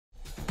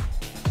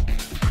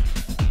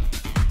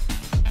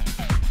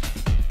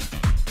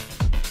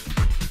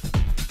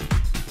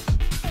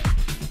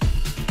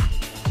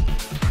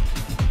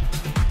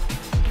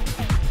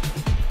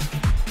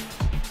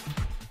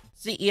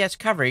CES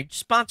coverage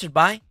sponsored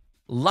by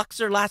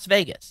Luxor Las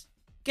Vegas.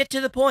 Get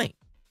to the point.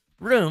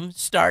 Rooms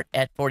start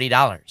at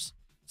 $40.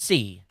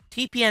 See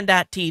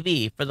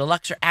TPN.TV for the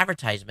Luxor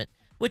advertisement,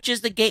 which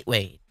is the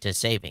gateway to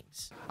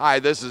savings. Hi,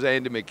 this is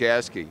Andy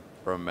McCaskey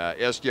from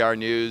SDR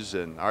News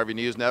and RV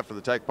Newsnet for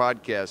the Tech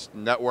Podcast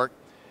Network.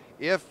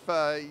 If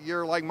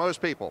you're like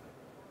most people,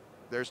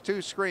 there's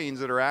two screens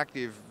that are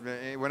active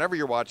whenever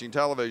you're watching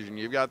television.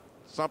 You've got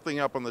something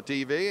up on the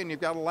TV and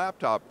you've got a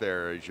laptop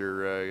there as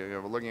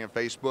you're looking at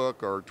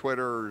Facebook or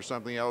Twitter or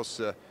something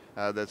else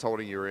that's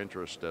holding your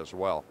interest as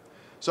well.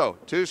 So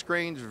two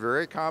screens,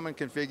 very common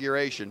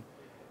configuration,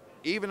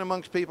 even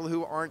amongst people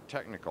who aren't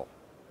technical.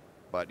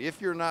 But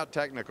if you're not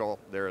technical,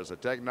 there is a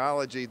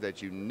technology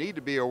that you need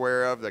to be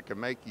aware of that can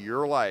make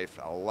your life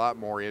a lot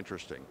more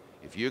interesting.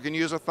 If you can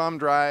use a thumb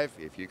drive,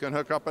 if you can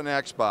hook up an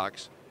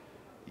Xbox,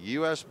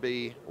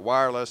 USB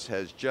wireless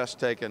has just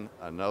taken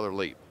another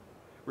leap.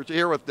 We're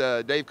here with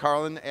Dave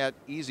Carlin at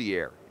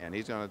EZAir, and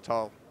he's going to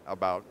talk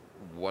about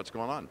what's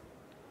going on.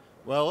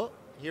 Well,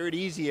 here at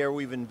EZAir,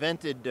 we've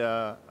invented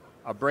a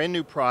brand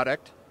new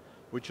product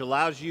which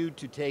allows you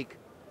to take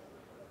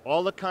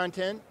all the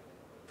content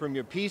from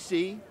your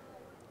PC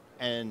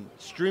and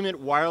stream it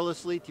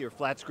wirelessly to your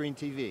flat screen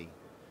TV.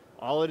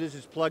 All it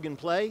is plug and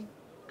play,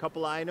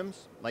 couple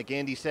items, like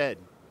Andy said,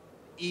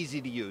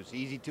 easy to use,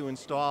 easy to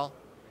install,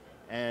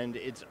 and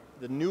it's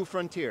the new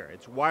frontier.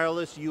 It's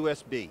wireless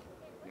USB.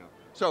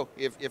 So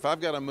if I've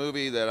got a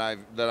movie that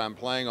I'm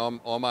playing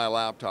on my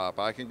laptop,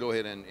 I can go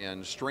ahead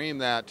and stream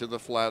that to the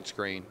flat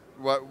screen.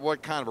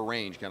 What kind of a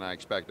range can I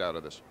expect out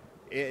of this?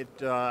 It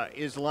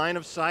is line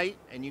of sight,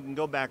 and you can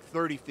go back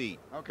 30 feet.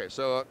 Okay,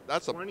 so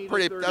that's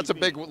a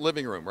big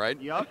living room, right?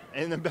 Yep,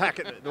 in the back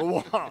of the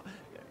wall.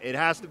 It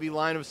has to be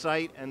line of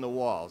sight and the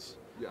walls.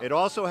 Yeah. It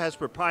also has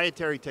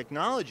proprietary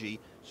technology,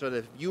 so that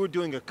if you were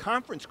doing a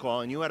conference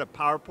call and you had a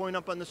PowerPoint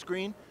up on the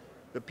screen,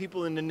 the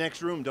people in the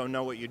next room don't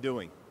know what you're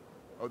doing.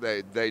 Oh,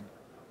 okay.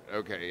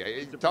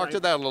 Talk to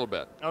that a little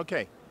bit.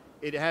 Okay.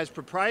 It has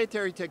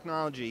proprietary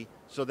technology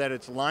so that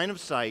it's line of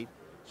sight,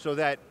 so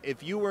that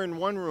if you were in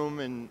one room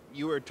and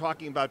you were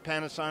talking about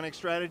Panasonic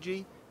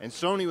strategy and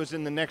Sony was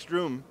in the next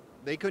room,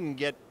 they couldn't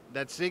get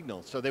that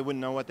signal, so they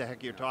wouldn't know what the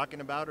heck you're talking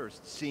about or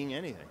seeing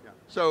anything. Yeah.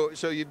 So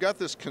you've got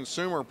this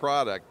consumer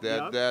product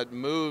that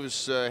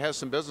moves, has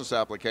some business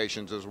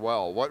applications as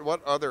well.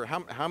 What other,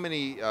 how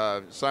many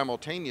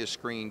simultaneous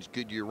screens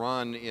could you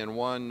run in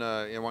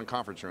one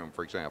conference room,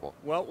 for example?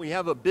 Well, we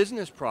have a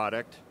business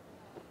product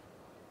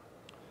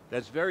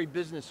that's very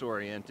business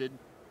oriented,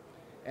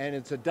 and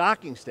it's a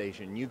docking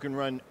station. You can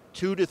run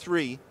 2 to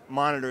 3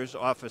 monitors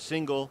off a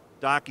single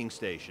docking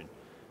station.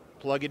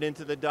 Plug it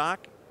into the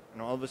dock,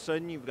 and all of a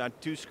sudden you've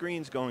got 2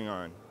 screens going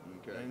on,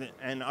 okay,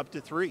 and up to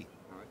 3.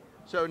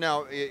 So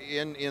now,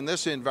 in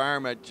this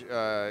environment,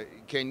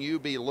 can you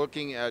be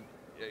looking at,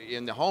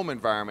 in the home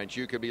environment,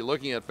 you could be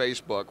looking at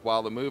Facebook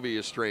while the movie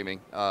is streaming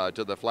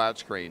to the flat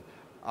screen.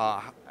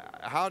 How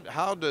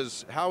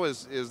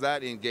is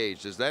that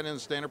engaged? Is that in the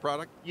standard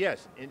product?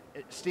 Yes,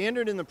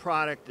 standard in the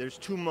product, there's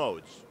 2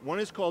 modes. One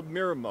is called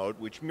mirror mode,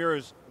 which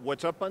mirrors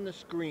what's up on the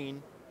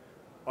screen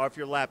off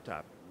your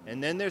laptop.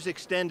 And then there's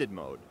extended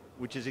mode,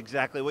 which is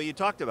exactly what you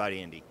talked about,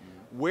 Andy,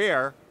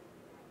 where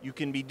you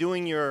can be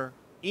doing your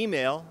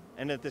email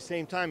and at the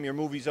same time your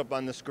movie's up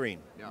on the screen.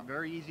 Yeah.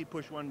 Very easy,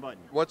 push one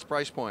button. What's the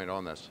price point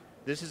on this?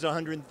 This is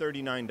 $139.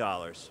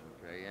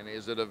 Okay, and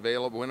is it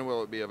available? When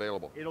will it be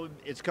available?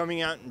 It's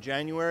coming out in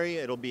January.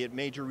 It'll be at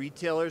major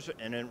retailers,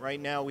 and then right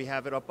now we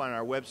have it up on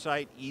our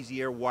website,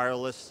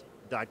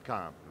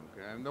 EZAirWireless.com.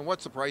 Okay, and then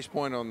what's the price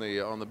point on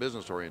the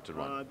business-oriented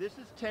one? This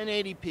is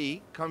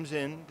 1080p, comes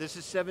in. This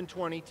is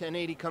 720,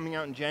 1080 coming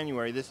out in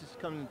January. This is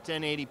coming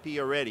 1080p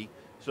already,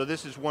 so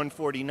this is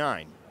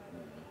 $149.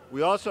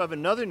 We also have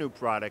another new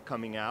product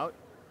coming out,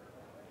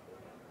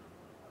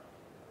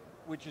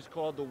 which is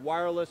called the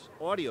Wireless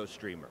Audio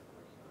Streamer.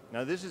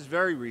 Now this is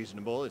very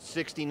reasonable. It's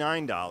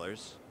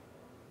 $69.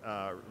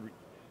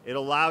 It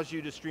allows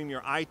you to stream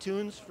your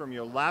iTunes from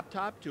your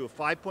laptop to a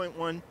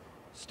 5.1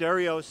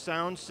 stereo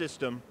sound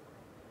system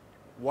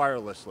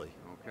wirelessly.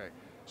 Okay.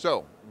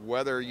 So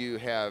whether you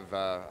have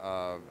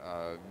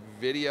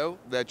video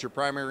that's your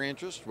primary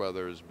interest,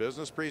 whether it's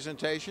business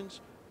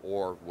presentations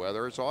or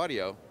whether it's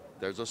audio,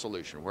 there's a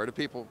solution. Where do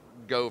people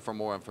go for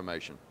more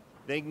information?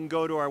 They can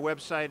go to our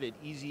website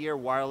at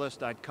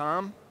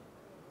EZAirWireless.com,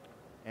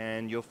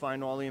 and you'll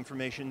find all the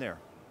information there.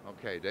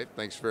 Okay, Dave,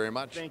 thanks very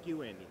much. Thank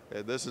you, Andy.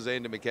 This is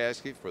Andy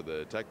McCaskey for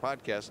the Tech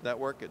Podcast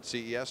Network at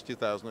CES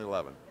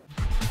 2011.